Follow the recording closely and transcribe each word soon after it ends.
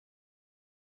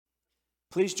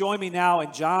Please join me now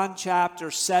in John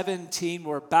chapter 17.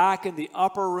 We're back in the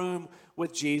upper room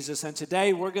with Jesus, and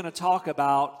today we're going to talk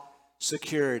about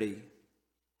security.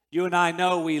 You and I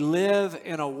know we live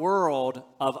in a world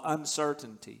of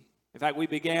uncertainty. In fact, we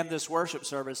began this worship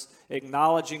service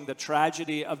acknowledging the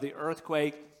tragedy of the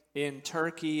earthquake in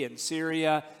Turkey and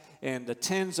Syria and the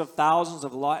tens of thousands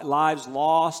of lives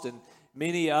lost and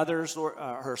many others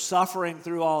are suffering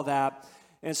through all that.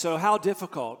 And so how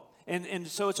difficult. And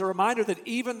so it's a reminder that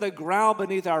even the ground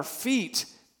beneath our feet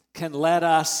can let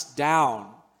us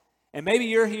down. And maybe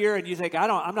you're here and you think,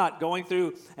 I'm not going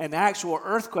through an actual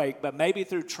earthquake, but maybe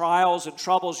through trials and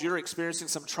troubles, you're experiencing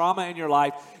some trauma in your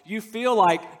life. You feel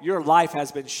like your life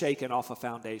has been shaken off a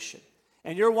foundation.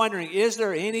 And you're wondering, is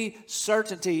there any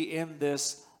certainty in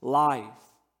this life?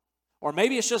 Or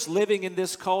maybe it's just living in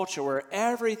this culture where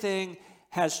everything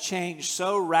has changed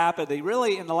so rapidly,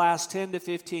 really in the last 10 to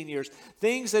 15 years.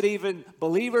 Things that even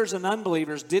believers and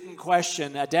unbelievers didn't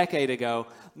question a decade ago.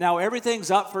 Now everything's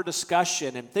up for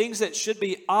discussion, and things that should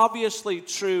be obviously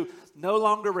true no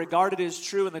longer regarded as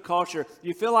true in the culture.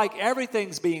 You feel like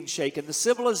everything's being shaken. The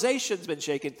civilization's been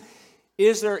shaken.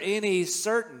 Is there any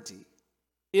certainty?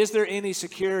 Is there any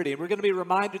security? And we're going to be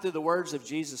reminded through the words of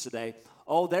Jesus today.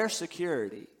 Oh, there's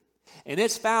security. And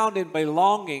it's found in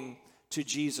belonging to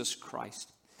Jesus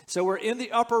Christ. So we're in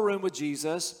the upper room with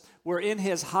Jesus. We're in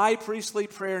his high priestly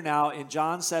prayer now in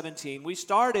John 17. We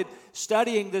started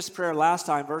studying this prayer last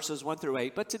time, verses 1 through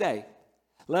 8. But today,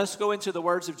 let's go into the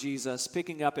words of Jesus,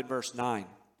 picking up in verse 9.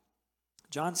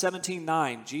 John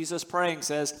 17:9, Jesus praying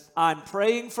says, I'm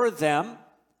praying for them.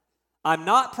 I'm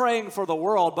not praying for the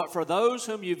world, but for those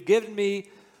whom you've given me,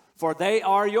 for they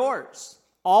are yours.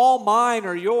 All mine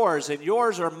are yours, and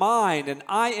yours are mine, and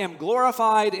I am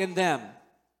glorified in them.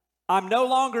 I'm no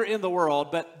longer in the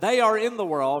world, but they are in the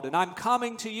world, and I'm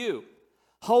coming to you.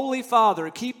 Holy Father,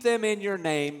 keep them in your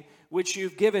name, which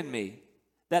you've given me,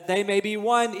 that they may be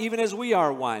one even as we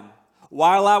are one.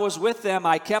 While I was with them,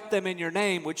 I kept them in your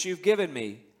name, which you've given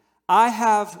me. I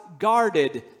have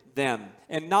guarded them,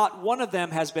 and not one of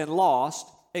them has been lost,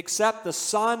 except the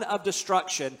son of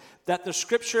destruction, that the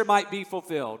scripture might be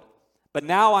fulfilled. But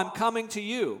now I'm coming to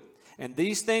you, and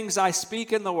these things I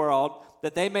speak in the world,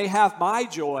 that they may have my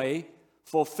joy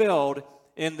fulfilled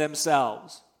in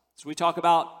themselves. So we talk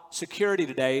about security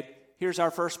today. Here's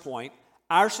our first point.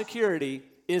 Our security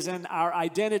is in our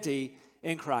identity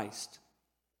in Christ.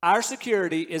 Our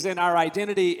security is in our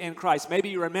identity in Christ. Maybe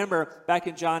you remember back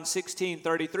in John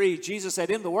 16:33, Jesus said,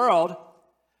 in the world,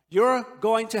 you're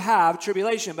going to have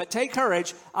tribulation, but take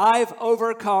courage, I've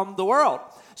overcome the world.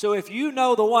 So if you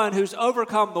know the one who's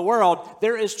overcome the world,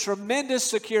 there is tremendous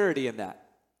security in that.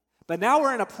 But now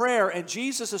we're in a prayer, and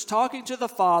Jesus is talking to the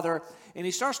Father, and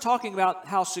he starts talking about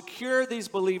how secure these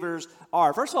believers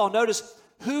are. First of all, notice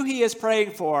who he is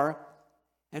praying for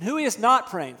and who he is not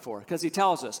praying for, because he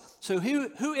tells us. So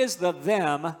who is the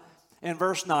them in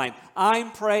verse 9?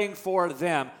 I'm praying for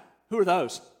them. Who are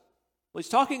those? Well, he's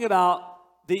talking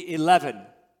about the 11,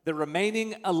 the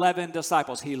remaining 11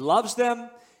 disciples. He loves them.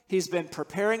 He's been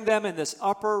preparing them in this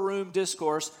upper room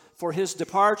discourse for his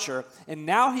departure. And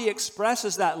now he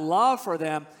expresses that love for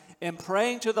them in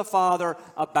praying to the Father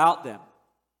about them.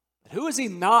 Who is he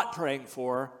not praying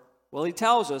for? Well, he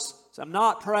tells us, I'm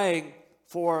not praying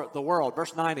for the world.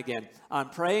 Verse 9 again. I'm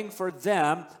praying for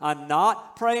them. I'm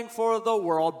not praying for the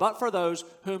world, but for those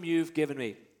whom you've given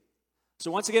me. So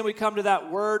once again, we come to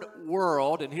that word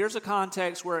world. And here's a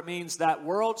context where it means that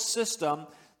world system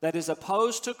that is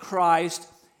opposed to Christ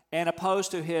and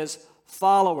opposed to his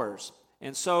followers.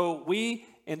 And so we,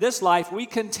 in this life, we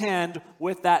contend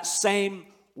with that same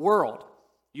world.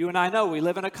 You and I know we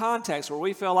live in a context where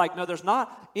we feel like, no, there's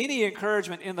not any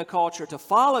encouragement in the culture to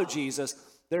follow Jesus.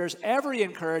 There's every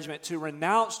encouragement to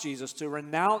renounce Jesus, to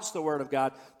renounce the Word of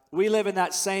God. We live in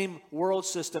that same world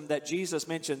system that Jesus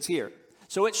mentions here.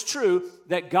 So it's true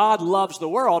that God loves the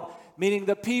world, meaning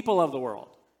the people of the world.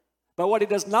 But what he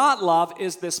does not love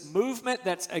is this movement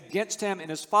that's against him and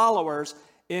his followers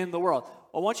in the world.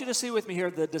 I want you to see with me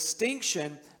here the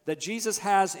distinction that Jesus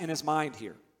has in his mind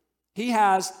here. He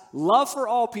has love for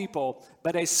all people,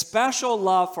 but a special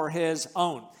love for his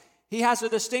own. He has a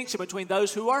distinction between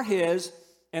those who are his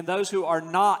and those who are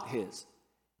not his.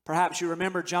 Perhaps you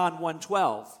remember John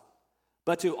 1:12.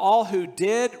 But to all who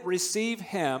did receive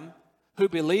him, who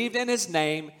believed in his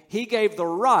name, he gave the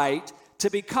right to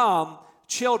become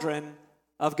children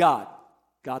of God.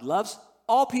 God loves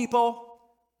all people,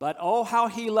 but oh, how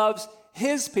he loves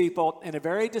his people in a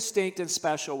very distinct and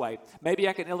special way. Maybe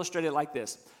I can illustrate it like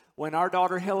this. When our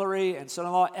daughter Hillary and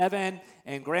son-in-law Evan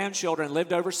and grandchildren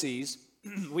lived overseas,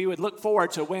 we would look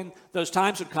forward to when those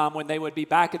times would come when they would be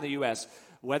back in the U.S.,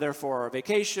 whether for a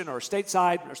vacation or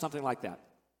stateside or something like that.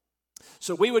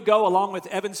 So we would go along with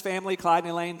Evan's family, Clyde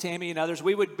and Elaine, Tammy, and others.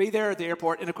 We would be there at the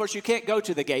airport. And, of course, you can't go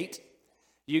to the gate.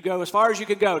 You go as far as you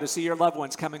can go to see your loved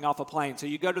ones coming off a plane. So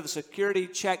you go to the security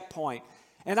checkpoint.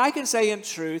 And I can say in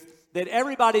truth that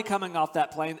everybody coming off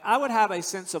that plane, I would have a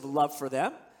sense of love for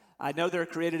them. I know they're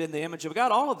created in the image of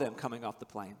God, all of them coming off the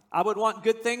plane. I would want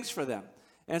good things for them.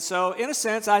 And so, in a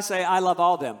sense, I say I love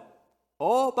all of them.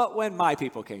 Oh, but when my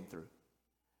people came through,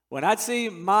 when I'd see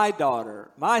my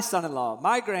daughter, my son-in-law,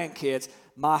 my grandkids,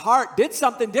 my heart did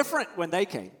something different when they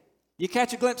came. You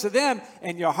catch a glimpse of them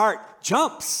and your heart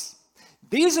jumps.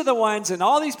 These are the ones and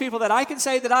all these people that I can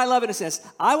say that I love in a sense.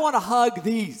 I want to hug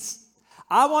these.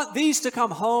 I want these to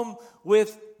come home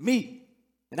with me.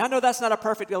 And I know that's not a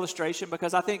perfect illustration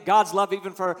because I think God's love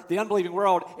even for the unbelieving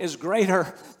world is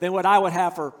greater than what I would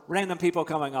have for random people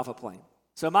coming off a plane.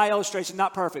 So my illustration,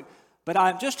 not perfect. But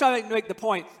I'm just trying to make the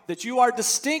point that you are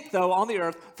distinct, though, on the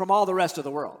earth from all the rest of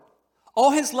the world. Oh,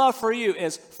 his love for you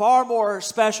is far more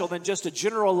special than just a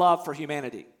general love for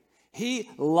humanity. He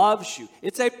loves you.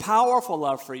 It's a powerful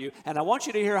love for you. And I want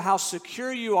you to hear how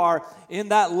secure you are in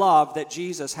that love that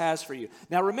Jesus has for you.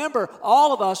 Now, remember,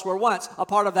 all of us were once a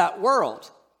part of that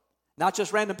world. Not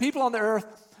just random people on the earth,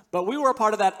 but we were a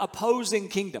part of that opposing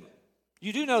kingdom.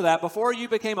 You do know that before you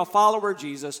became a follower of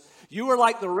Jesus, you were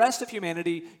like the rest of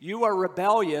humanity. You were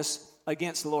rebellious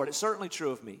against the Lord. It's certainly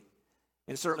true of me.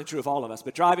 And it's certainly true of all of us.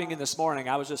 But driving in this morning,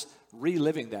 I was just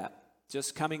reliving that.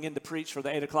 Just coming in to preach for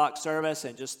the 8 o'clock service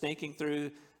and just thinking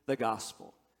through the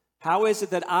gospel. How is it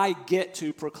that I get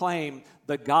to proclaim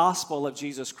the gospel of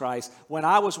Jesus Christ when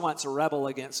I was once a rebel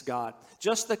against God?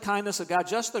 Just the kindness of God,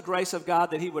 just the grace of God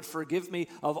that he would forgive me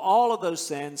of all of those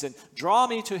sins and draw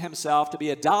me to himself to be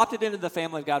adopted into the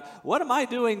family of God. What am I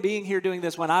doing being here doing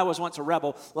this when I was once a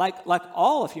rebel like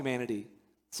all of humanity?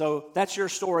 So that's your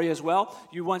story as well.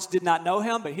 You once did not know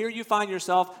him, but here you find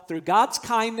yourself through God's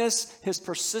kindness, his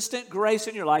persistent grace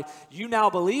in your life. You now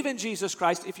believe in Jesus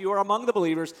Christ if you are among the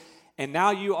believers, and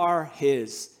now you are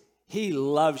his. He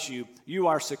loves you. You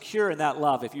are secure in that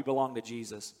love if you belong to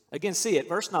Jesus. Again, see it.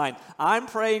 Verse 9, I'm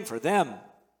praying for them,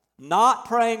 not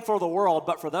praying for the world,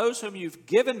 but for those whom you've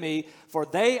given me, for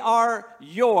they are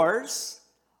yours.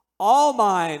 All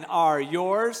mine are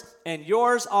yours, and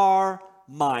yours are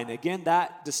mine. Again,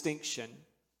 that distinction.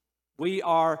 We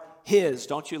are his.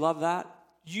 Don't you love that?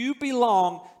 You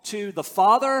belong to the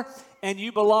Father and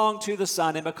you belong to the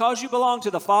Son. And because you belong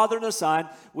to the Father and the Son,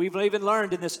 we've even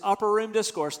learned in this upper room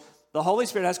discourse, the Holy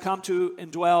Spirit has come to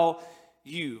indwell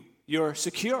you. You're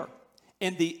secure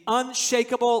in the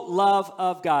unshakable love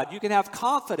of God. You can have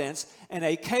confidence in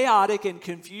a chaotic and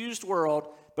confused world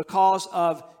because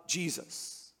of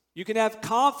Jesus. You can have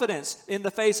confidence in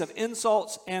the face of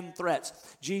insults and threats.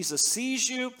 Jesus sees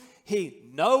you, he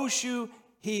knows you,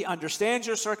 he understands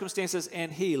your circumstances,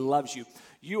 and he loves you.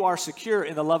 You are secure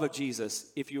in the love of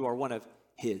Jesus if you are one of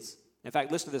his. In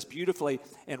fact, listen to this beautifully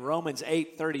in Romans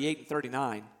 8:38 and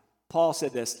 39. Paul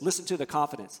said this. Listen to the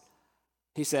confidence.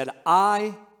 He said,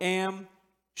 I am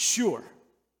sure,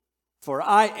 for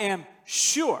I am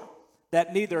sure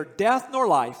that neither death nor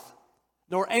life,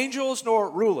 nor angels nor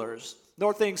rulers,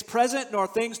 nor things present, nor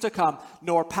things to come,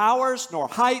 nor powers, nor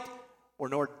height, or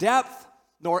nor depth,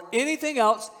 nor anything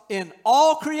else in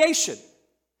all creation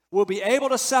will be able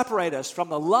to separate us from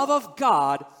the love of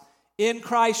God in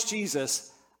Christ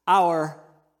Jesus, our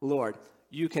Lord.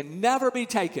 You can never be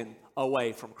taken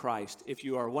away from Christ if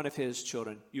you are one of his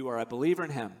children. You are a believer in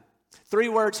him. 3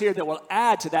 words here that will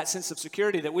add to that sense of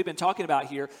security that we've been talking about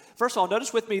here. First of all,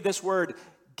 notice with me this word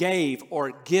gave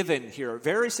or given here.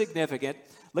 Very significant.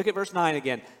 Look at verse 9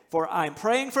 again. For I'm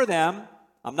praying for them.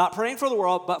 I'm not praying for the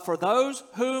world, but for those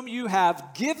whom you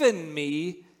have given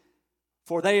me,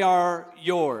 for they are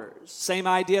yours. Same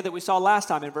idea that we saw last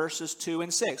time in verses 2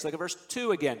 and 6. Look at verse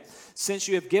 2 again. Since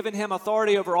you have given him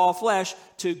authority over all flesh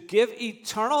to give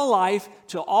eternal life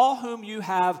to all whom you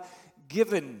have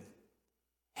given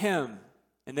him.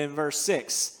 And then verse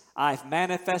 6. I've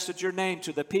manifested your name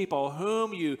to the people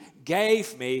whom you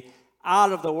gave me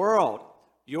out of the world.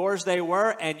 Yours they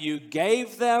were, and you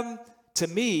gave them to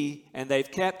me, and they've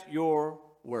kept your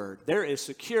word. There is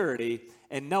security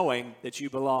in knowing that you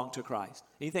belong to Christ.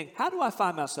 And you think, how do I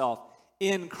find myself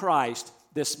in Christ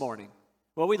this morning?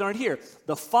 Well, we learned here,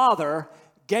 the Father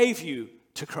gave you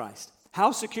to Christ.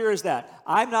 How secure is that?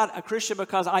 I'm not a Christian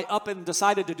because I up and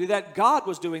decided to do that. God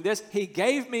was doing this. He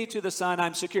gave me to the Son.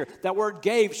 I'm secure. That word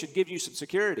gave should give you some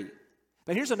security.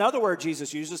 But here's another word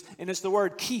Jesus uses, and it's the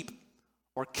word keep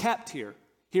or kept here.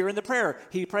 Here in the prayer,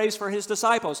 he prays for his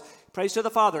disciples. He prays to the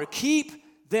Father, keep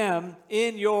them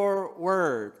in your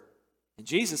word. And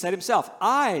Jesus said himself,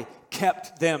 I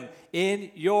kept them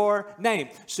in your name.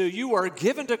 So you are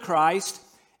given to Christ,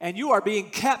 and you are being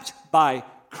kept by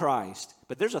Christ.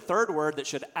 But there's a third word that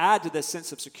should add to this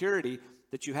sense of security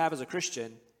that you have as a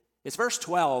Christian. It's verse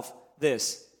 12,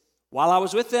 this. While I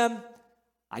was with them,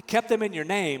 I kept them in your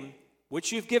name,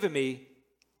 which you've given me.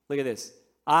 Look at this.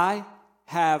 I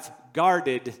have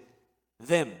guarded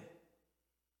them.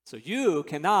 So you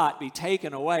cannot be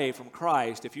taken away from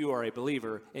Christ if you are a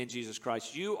believer in Jesus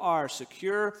Christ. You are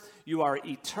secure. You are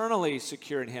eternally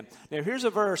secure in him. Now here's a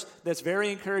verse that's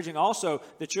very encouraging also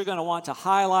that you're going to want to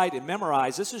highlight and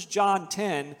memorize. This is John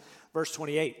 10, verse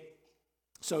 28.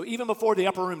 So even before the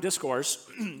upper room discourse,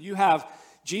 you have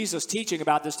Jesus teaching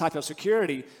about this type of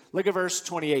security. Look at verse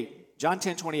 28. John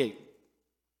 10, 28.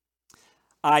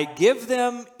 I give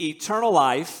them eternal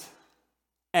life,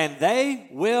 and they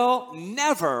will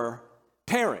never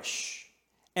perish,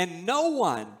 and no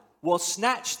one will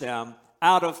snatch them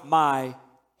out of my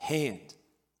hand.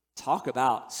 Talk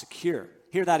about secure.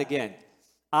 Hear that again.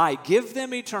 I give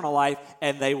them eternal life,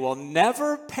 and they will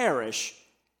never perish,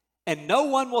 and no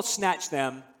one will snatch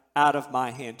them out of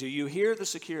my hand. Do you hear the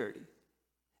security?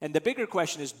 And the bigger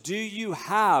question is, do you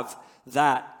have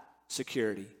that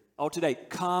security? Oh, today,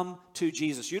 come to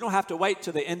Jesus. You don't have to wait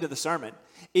till the end of the sermon.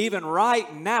 Even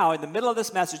right now, in the middle of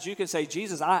this message, you can say,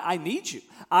 Jesus, I need you.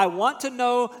 I want to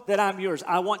know that I'm yours.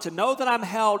 I want to know that I'm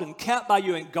held and kept by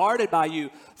you and guarded by you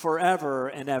forever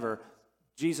and ever.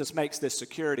 Jesus makes this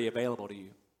security available to you.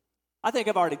 I think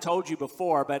I've already told you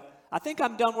before, but I think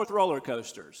I'm done with roller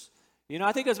coasters. You know,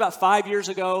 I think it was about 5 years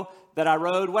ago that I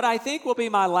rode what I think will be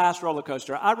my last roller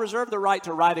coaster. I reserve the right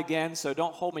to ride again, so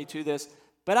don't hold me to this.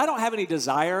 But I don't have any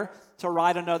desire to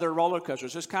ride another roller coaster.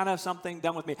 It's just kind of something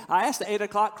done with me. I asked the 8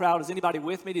 o'clock crowd, is anybody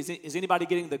with me? Is anybody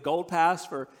getting the gold pass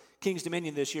for King's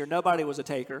Dominion this year? Nobody was a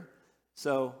taker.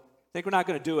 So I think we're not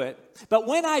going to do it. But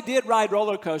when I did ride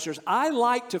roller coasters, I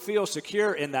liked to feel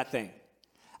secure in that thing.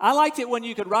 I liked it when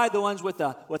you could ride the ones with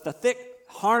the thick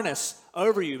harness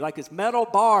over you, like this metal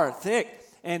bar, thick,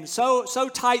 and so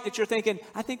tight that you're thinking,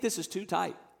 I think this is too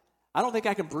tight. I don't think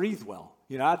I can breathe well.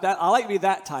 You know, I like to be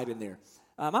that tight in there.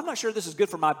 I'm not sure this is good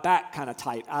for my back kind of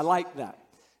tight. I like that.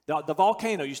 The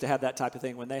Volcano used to have that type of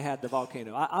thing when they had the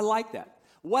Volcano. I like that.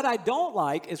 What I don't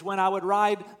like is when I would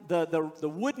ride the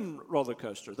wooden roller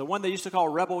coaster, the one they used to call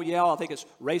Rebel Yell. I think it's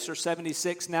Racer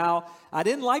 76 now. I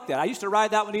didn't like that. I used to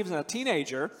ride that when I was a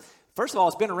teenager. First of all,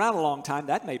 it's been around a long time.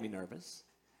 That made me nervous.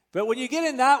 But when you get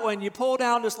in that one, you pull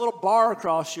down this little bar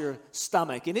across your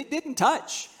stomach, and it didn't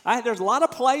touch. There's a lot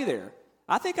of play there.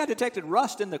 I think I detected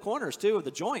rust in the corners, too, of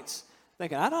the joints.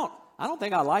 Thinking, I don't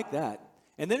think I like that.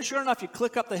 And then sure enough, you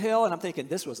click up the hill, and I'm thinking,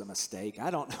 this was a mistake.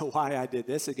 I don't know why I did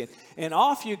this again. And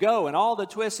off you go, and all the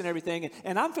twists and everything.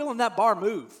 And I'm feeling that bar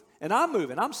move. And I'm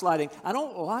moving. I'm sliding. I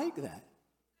don't like that.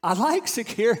 I like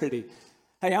security.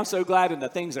 Hey, I'm so glad in the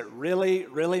things that really,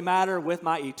 really matter with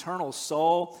my eternal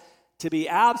soul, to be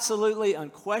absolutely,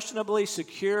 unquestionably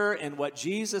secure in what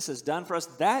Jesus has done for us,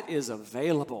 that is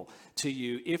available to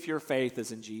you if your faith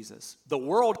is in Jesus. The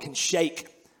world can shake,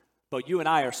 but you and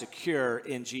I are secure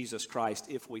in Jesus Christ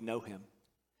if we know him.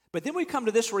 But then we come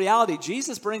to this reality.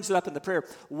 Jesus brings it up in the prayer.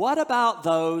 What about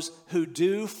those who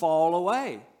do fall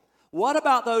away? What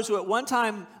about those who at one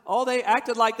time, they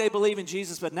acted like they believe in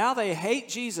Jesus, but now they hate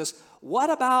Jesus? What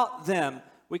about them?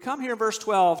 We come here in verse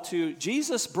 12 to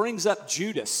Jesus brings up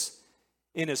Judas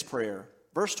in his prayer.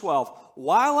 Verse 12,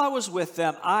 while I was with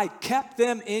them, I kept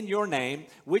them in your name,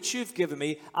 which you've given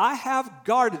me. I have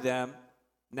guarded them.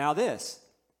 Now this,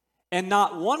 and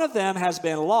not one of them has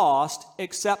been lost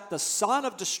except the son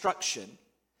of destruction,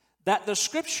 that the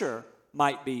scripture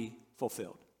might be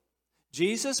fulfilled.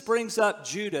 Jesus brings up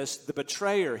Judas, the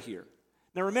betrayer here.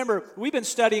 Now remember, we've been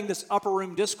studying this upper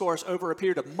room discourse over a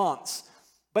period of months.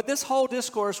 But this whole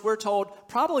discourse, we're told,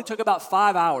 probably took about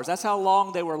 5 hours. That's how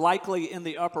long they were likely in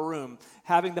the upper room,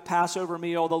 having the Passover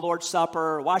meal, the Lord's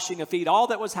Supper, washing of feet, all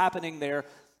that was happening there,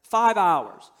 5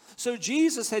 hours. So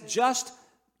Jesus had just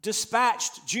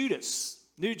dispatched Judas.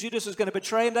 Knew Judas was going to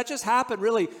betray him. That just happened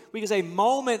really, we can say,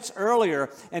 moments earlier.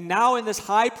 And now in this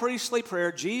high priestly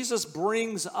prayer, Jesus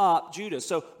brings up Judas.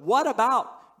 So what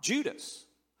about Judas?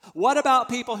 What about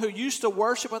people who used to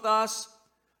worship with us,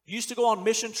 used to go on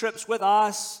mission trips with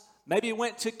us, maybe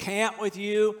went to camp with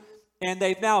you, and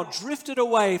they've now drifted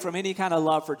away from any kind of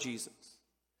love for Jesus?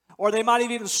 Or they might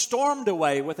have even stormed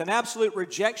away with an absolute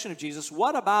rejection of Jesus.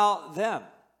 What about them?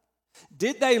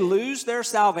 Did they lose their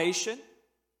salvation?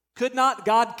 Could not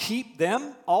God keep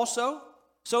them also?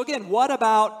 So again, what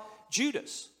about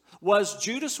Judas? Was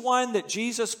Judas one that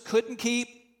Jesus couldn't keep,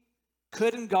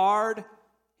 couldn't guard?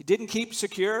 He didn't keep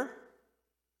secure?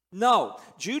 No.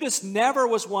 Judas never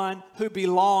was one who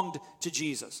belonged to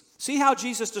Jesus. See how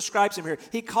Jesus describes him here.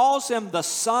 He calls him the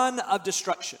son of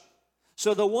destruction.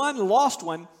 So the one lost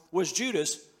one was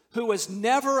Judas, who was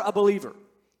never a believer.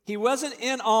 He wasn't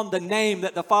in on the name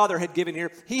that the Father had given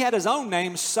here. He had his own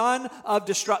name, son of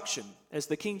destruction, as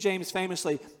the King James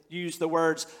famously used the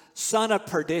words, son of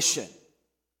perdition.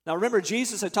 Now remember,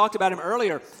 Jesus had talked about him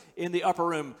earlier in the upper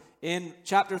room. In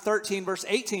chapter 13, verse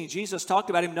 18, Jesus talked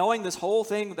about him knowing this whole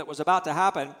thing that was about to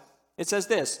happen. It says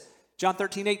this, John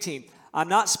 13, 18, I'm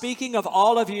not speaking of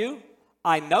all of you.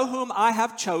 I know whom I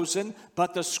have chosen,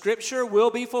 but the scripture will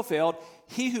be fulfilled.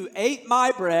 He who ate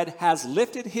my bread has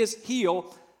lifted his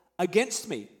heel against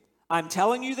me. I'm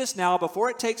telling you this now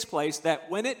before it takes place, that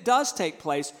when it does take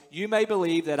place, you may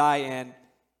believe that I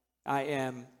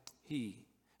am he.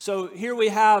 So here we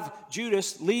have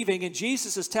Judas leaving, and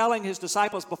Jesus is telling his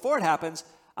disciples before it happens,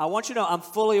 I want you to know I'm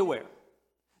fully aware.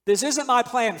 This isn't my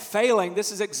plan failing.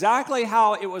 This is exactly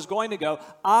how it was going to go.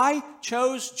 I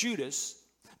chose Judas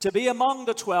to be among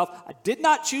the 12. I did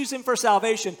not choose him for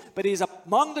salvation, but he's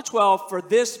among the 12 for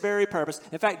this very purpose.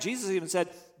 In fact, Jesus even said,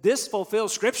 this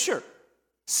fulfills Scripture.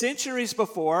 Centuries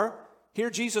before, here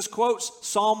Jesus quotes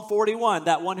Psalm 41,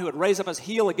 that one who would raise up his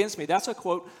heel against me. That's a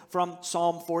quote from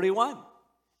Psalm 41.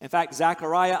 In fact,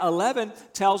 Zechariah 11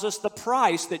 tells us the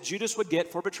price that Judas would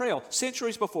get for betrayal.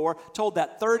 Centuries before, told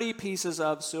that 30 pieces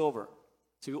of silver.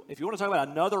 So if you want to talk about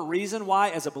another reason why,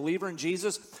 as a believer in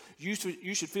Jesus, you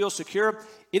should feel secure,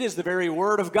 it is the very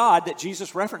word of God that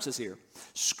Jesus references here.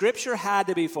 Scripture had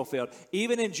to be fulfilled.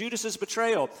 Even in Judas's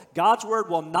betrayal, God's word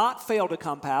will not fail to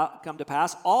come to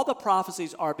pass. All the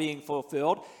prophecies are being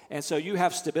fulfilled, and so you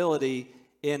have stability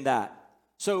in that.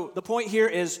 So the point here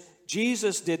is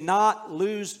Jesus did not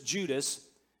lose Judas.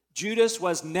 Judas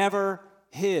was never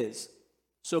his.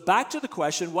 So back to the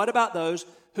question, what about those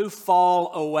who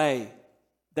fall away?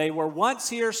 They were once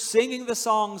here singing the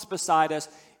songs beside us,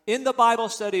 in the Bible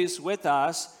studies with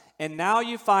us, and now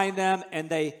you find them and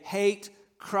they hate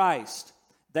Christ.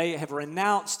 They have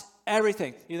renounced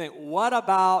everything. You think, what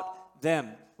about them?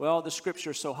 Well, the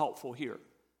scripture is so helpful here.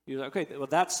 You're like, okay, well,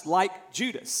 that's like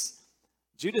Judas.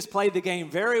 Judas played the game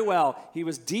very well. He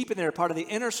was deep in there, part of the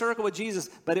inner circle with Jesus,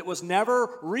 but it was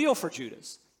never real for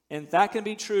Judas. And that can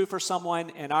be true for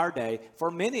someone in our day, for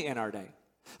many in our day.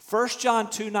 1 John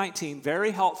 2:19,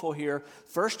 very helpful here.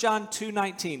 1 John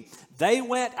 2:19, they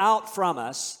went out from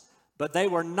us, but they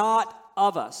were not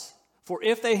of us. For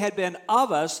if they had been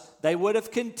of us, they would have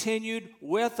continued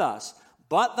with us.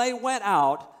 But they went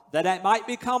out that it might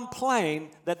become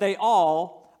plain that they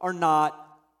all are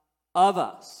not of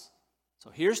us. So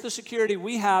here's the security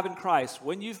we have in Christ.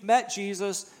 When you've met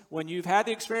Jesus, when you've had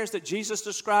the experience that Jesus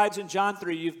describes in John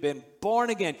 3, you've been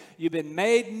born again, you've been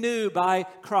made new by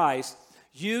Christ,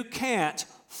 you can't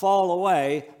fall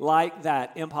away like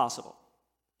that. Impossible.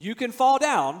 You can fall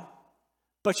down,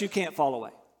 but you can't fall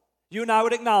away. You and I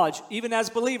would acknowledge, even as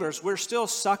believers, we're still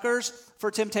suckers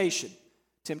for temptation.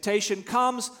 Temptation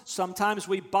comes, sometimes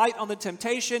we bite on the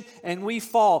temptation and we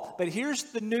fall. But here's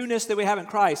the newness that we have in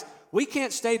Christ. We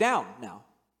can't stay down now.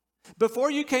 Before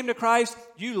you came to Christ,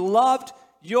 you loved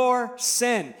your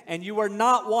sin and you were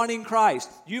not wanting Christ.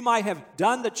 You might have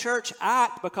done the church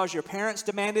act because your parents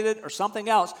demanded it or something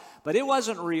else, but it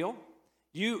wasn't real.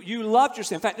 You loved your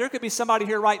sin. In fact, there could be somebody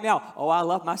here right now, oh, I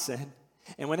love my sin.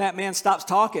 And when that man stops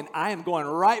talking, I am going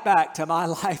right back to my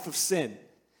life of sin.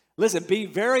 Listen, be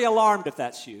very alarmed if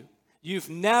that's you. You've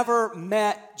never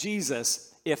met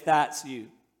Jesus if that's you.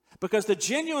 Because the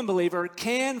genuine believer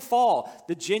can fall.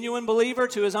 The genuine believer,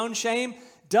 to his own shame,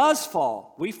 does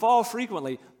fall. We fall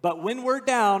frequently. But when we're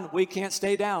down, we can't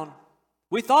stay down.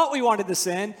 We thought we wanted the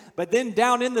sin, but then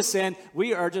down in the sin,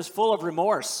 we are just full of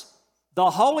remorse. The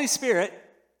Holy Spirit,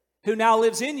 who now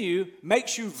lives in you,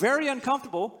 makes you very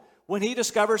uncomfortable when he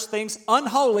discovers things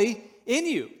unholy in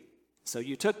you. So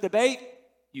you took the bait,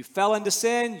 you fell into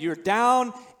sin, you're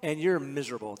down, and you're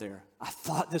miserable there. I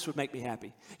thought this would make me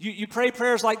happy. You pray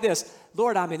prayers like this,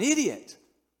 Lord, I'm an idiot.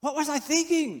 What was I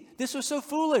thinking? This was so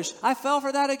foolish. I fell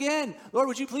for that again. Lord,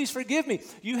 would you please forgive me?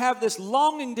 You have this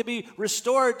longing to be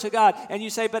restored to God, and you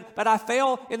say, but I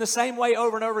fail in the same way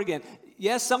over and over again.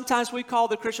 Yes, sometimes we call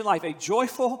the Christian life a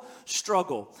joyful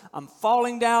struggle. I'm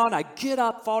falling down, I get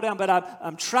up, fall down, but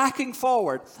I'm tracking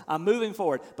forward, I'm moving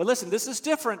forward. But listen, this is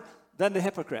different than the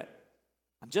hypocrite.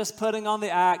 I'm just putting on the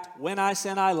act. When I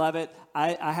sin, I love it.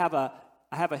 I have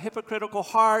a hypocritical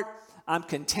heart. I'm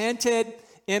contented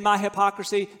in my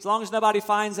hypocrisy. As long as nobody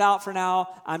finds out for now,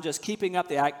 I'm just keeping up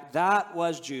the act. That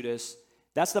was Judas.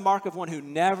 That's the mark of one who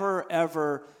never,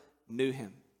 ever knew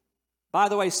him. By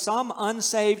the way, some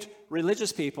unsaved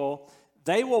religious people,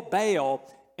 they will bail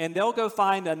and they'll go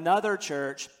find another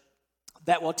church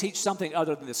that will teach something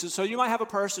other than this. So you might have a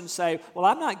person say, well,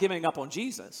 I'm not giving up on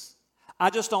Jesus. I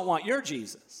just don't want your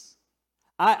Jesus.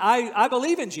 I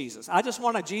believe in Jesus. I just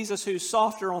want a Jesus who's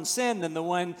softer on sin than the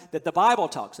one that the Bible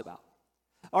talks about.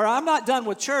 Or I'm not done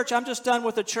with church. I'm just done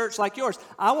with a church like yours.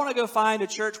 I want to go find a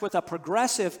church with a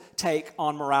progressive take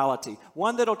on morality,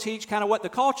 one that'll teach kind of what the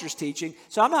culture's teaching.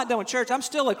 So I'm not done with church. I'm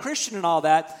still a Christian and all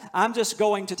that. I'm just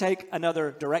going to take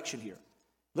another direction here.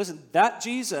 Listen, that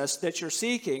Jesus that you're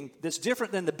seeking that's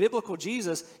different than the biblical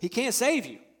Jesus, he can't save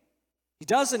you. He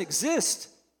doesn't exist.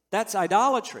 That's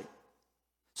idolatry.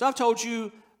 So I've told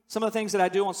you some of the things that I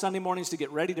do on Sunday mornings to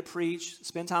get ready to preach,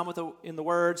 spend time in the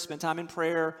Word, spend time in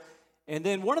prayer. And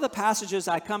then one of the passages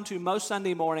I come to most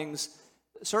Sunday mornings,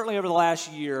 certainly over the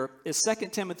last year, is 2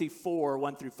 Timothy 4,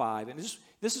 1 through 5. And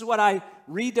this is what I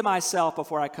read to myself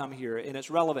before I come here, and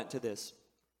it's relevant to this.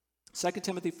 2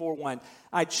 Timothy 4, 1.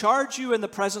 I charge you in the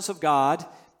presence of God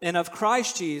and of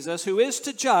Christ Jesus, who is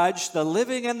to judge the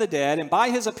living and the dead, and by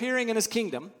his appearing in his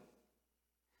kingdom,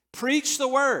 preach the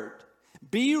word.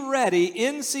 Be ready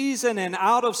in season and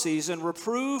out of season,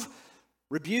 reprove,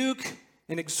 rebuke,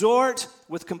 and exhort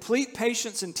with complete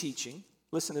patience and teaching.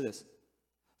 Listen to this.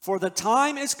 For the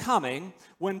time is coming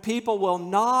when people will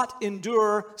not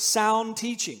endure sound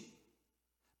teaching,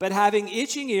 but having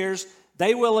itching ears,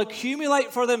 they will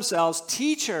accumulate for themselves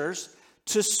teachers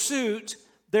to suit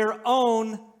their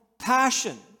own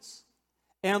passions.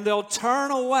 And they'll turn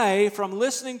away from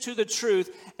listening to the truth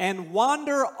and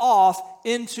wander off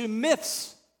into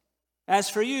myths. As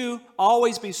for you,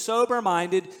 always be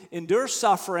sober-minded, endure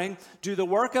suffering, do the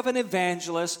work of an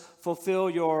evangelist, fulfill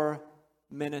your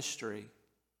ministry.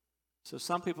 So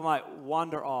some people might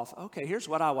wander off. Okay, here's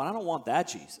what I want. I don't want that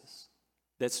Jesus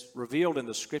that's revealed in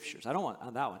the Scriptures. I don't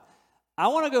want that one. I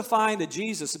want to go find a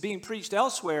Jesus being preached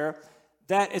elsewhere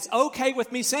that it's okay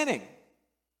with me sinning.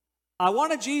 I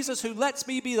want a Jesus who lets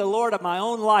me be the Lord of my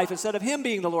own life instead of him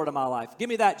being the Lord of my life. Give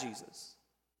me that Jesus.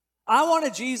 I want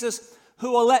a Jesus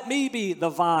who will let me be the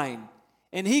vine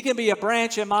and he can be a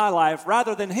branch in my life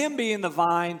rather than him being the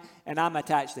vine and I'm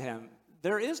attached to him.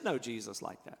 There is no Jesus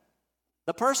like that.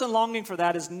 The person longing for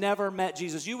that has never met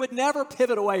Jesus. You would never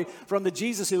pivot away from the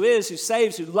Jesus who is, who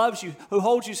saves, who loves you, who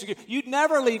holds you secure. You'd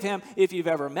never leave him if you've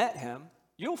ever met him.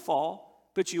 You'll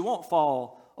fall, but you won't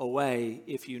fall away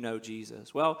if you know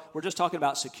Jesus. Well, we're just talking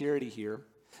about security here.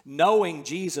 Knowing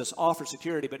Jesus offers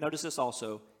security, but notice this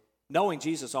also. Knowing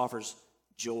Jesus offers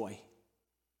joy.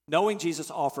 Knowing Jesus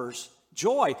offers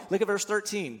joy. Look at verse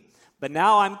 13. But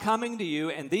now I'm coming to you,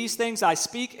 and these things I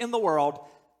speak in the world,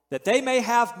 that they may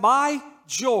have my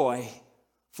joy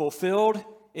fulfilled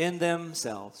in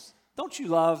themselves. Don't you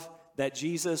love that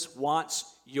Jesus wants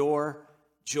your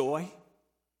joy?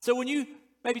 So when you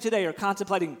maybe today are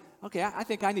contemplating, okay, I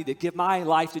think I need to give my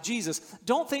life to Jesus,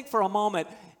 don't think for a moment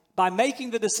by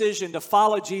making the decision to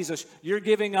follow Jesus, you're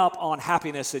giving up on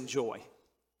happiness and joy.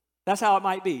 That's how it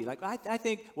might be. Like, I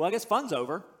think, well, I guess fun's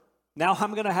over. Now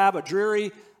I'm going to have a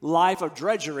dreary life of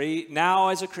drudgery now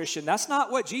as a Christian. That's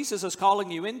not what Jesus is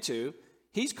calling you into.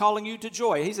 He's calling you to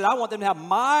joy. He said, I want them to have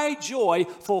my joy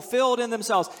fulfilled in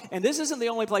themselves. And this isn't the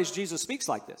only place Jesus speaks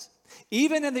like this.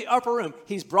 Even in the upper room,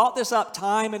 he's brought this up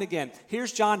time and again.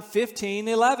 Here's John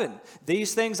 15:11.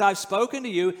 These things I've spoken to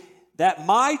you, that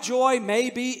my joy may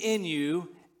be in you,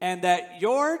 and that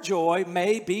your joy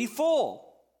may be full.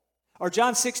 Or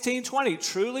John 16:20,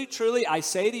 truly, truly, I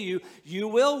say to you, you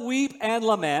will weep and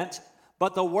lament,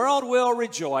 but the world will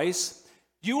rejoice.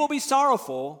 You will be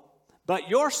sorrowful, but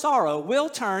your sorrow will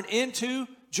turn into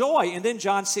joy. And then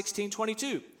John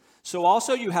 16:22, so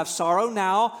also you have sorrow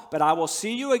now, but I will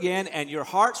see you again, and your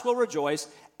hearts will rejoice,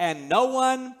 and no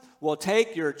one will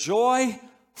take your joy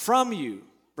from you.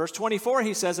 Verse 24,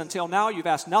 he says, until now you've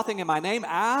asked nothing in my name.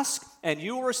 Ask, and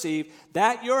you will receive,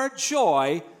 that your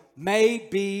joy may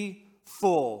be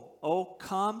full. Oh,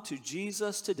 come to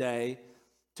Jesus today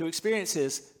to experience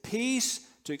his peace,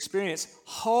 to experience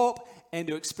hope, and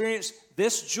to experience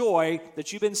this joy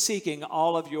that you've been seeking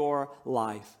all of your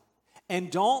life. And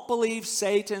don't believe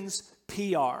Satan's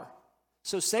PR.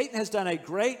 So Satan has done a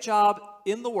great job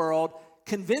in the world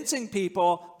convincing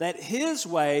people that his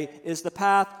way is the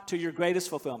path to your greatest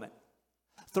fulfillment.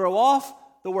 Throw off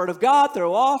the Word of God,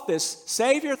 throw off this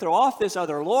Savior, throw off this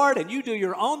other Lord, and you do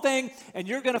your own thing, and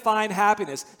you're going to find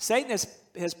happiness. Satan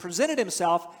has presented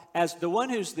himself as the one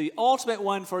who's the ultimate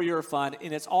one for your fun,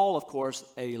 and it's all, of course,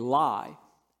 a lie.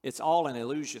 It's all an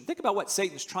illusion. Think about what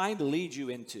Satan's trying to lead you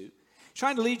into. He's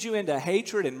trying to lead you into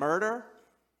hatred and murder,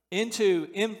 into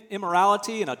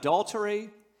immorality and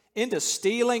adultery, into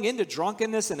stealing, into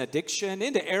drunkenness and addiction,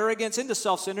 into arrogance, into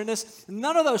self-centeredness.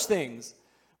 None of those things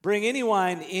bring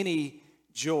anyone any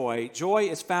joy. Joy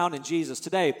is found in Jesus.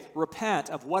 Today, repent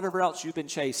of whatever else you've been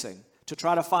chasing to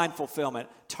try to find fulfillment.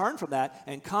 Turn from that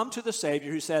and come to the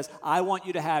Savior who says, I want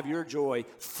you to have your joy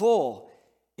full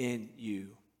in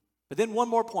you. But then one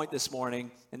more point this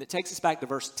morning, and it takes us back to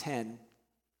verse 10.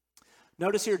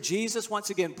 Notice here, Jesus once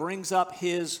again brings up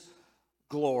his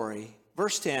glory.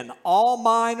 Verse 10, all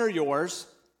mine are yours,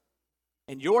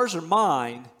 and yours are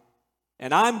mine,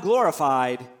 and I'm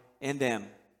glorified in them.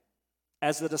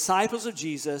 As the disciples of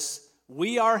Jesus,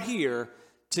 we are here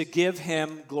to give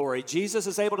him glory. Jesus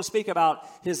is able to speak about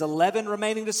his 11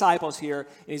 remaining disciples here,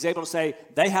 and he's able to say,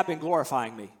 they have been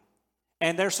glorifying me.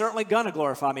 And they're certainly going to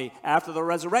glorify me. After the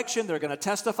resurrection, they're going to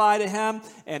testify to him,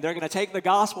 and they're going to take the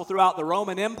gospel throughout the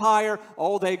Roman Empire.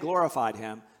 Oh, they glorified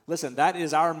him. Listen, that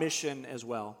is our mission as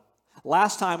well.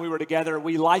 Last time we were together,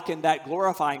 we likened that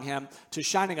glorifying him to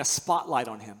shining a spotlight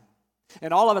on him.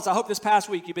 And all of us, I hope this past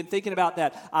week you've been thinking about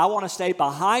that. I want to stay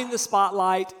behind the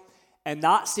spotlight and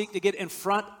not seek to get in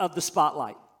front of the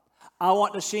spotlight. I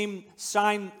want to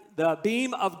shine the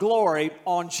beam of glory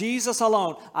on Jesus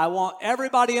alone. I want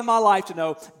everybody in my life to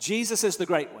know Jesus is the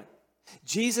great one.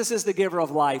 Jesus is the giver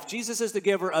of life. Jesus is the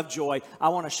giver of joy. I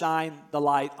want to shine the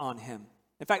light on him.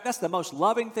 In fact, that's the most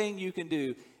loving thing you can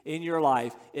do in your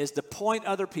life, is to point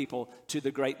other people to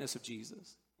the greatness of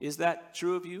Jesus. Is that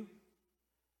true of you?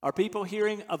 Are people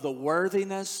hearing of the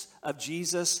worthiness of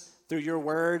Jesus through your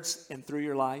words and through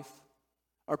your life?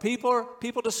 Are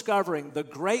people discovering the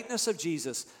greatness of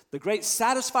Jesus, the great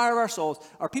satisfier of our souls?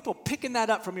 Are people picking that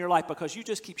up from your life because you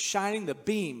just keep shining the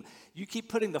beam? You keep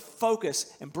putting the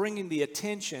focus and bringing the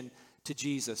attention to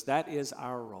Jesus. That is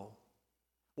our role.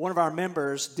 One of our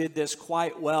members did this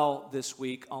quite well this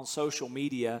week on social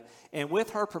media, and with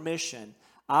her permission,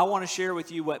 I want to share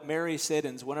with you what Mary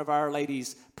Siddons, one of our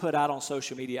ladies, put out on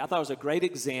social media. I thought it was a great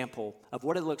example of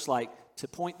what it looks like to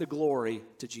point the glory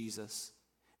to Jesus.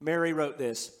 Mary wrote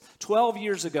this, 12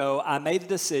 years ago, I made a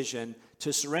decision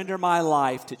to surrender my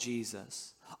life to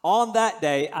Jesus. On that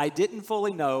day, I didn't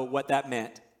fully know what that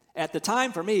meant. At the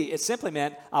time, for me, it simply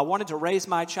meant I wanted to raise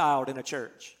my child in a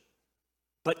church.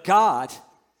 But God,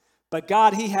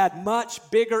 He had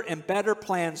much bigger and better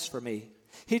plans for me.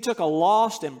 He took a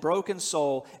lost and broken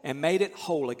soul and made it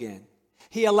whole again.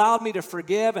 He allowed me to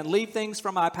forgive and leave things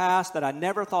from my past that I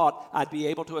never thought I'd be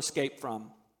able to escape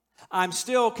from. I'm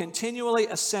still continually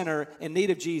a sinner in need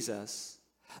of Jesus,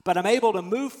 but I'm able to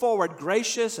move forward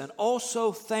gracious and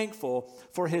also thankful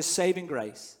for his saving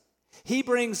grace. He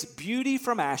brings beauty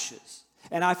from ashes,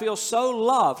 and I feel so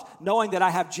loved knowing that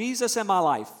I have Jesus in my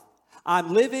life.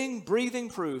 I'm living, breathing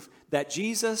proof that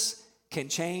Jesus can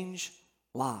change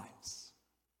lives.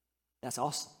 That's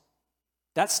awesome.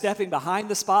 That's stepping behind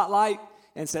the spotlight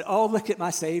and said, oh, look at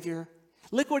my Savior.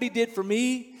 Look what he did for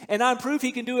me, and I'm proof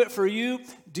he can do it for you.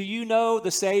 Do you know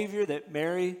the Savior that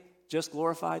Mary just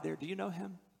glorified there? Do you know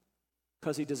him?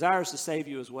 Because he desires to save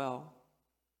you as well.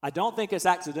 I don't think it's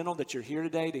accidental that you're here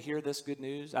today to hear this good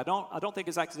news. I don't think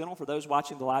it's accidental for those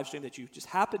watching the live stream that you just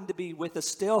happen to be with us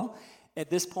still at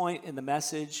this point in the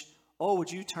message. Oh,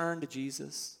 would you turn to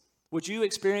Jesus? Would you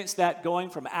experience that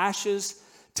going from ashes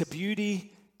to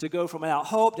beauty, to go from without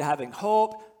hope to having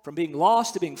hope, from being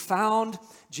lost to being found?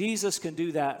 Jesus can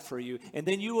do that for you. And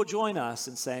then you will join us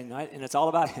in saying, and it's all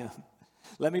about him.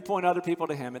 Let me point other people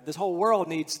to him. This whole world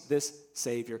needs this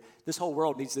Savior. This whole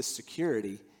world needs this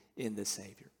security in this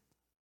Savior.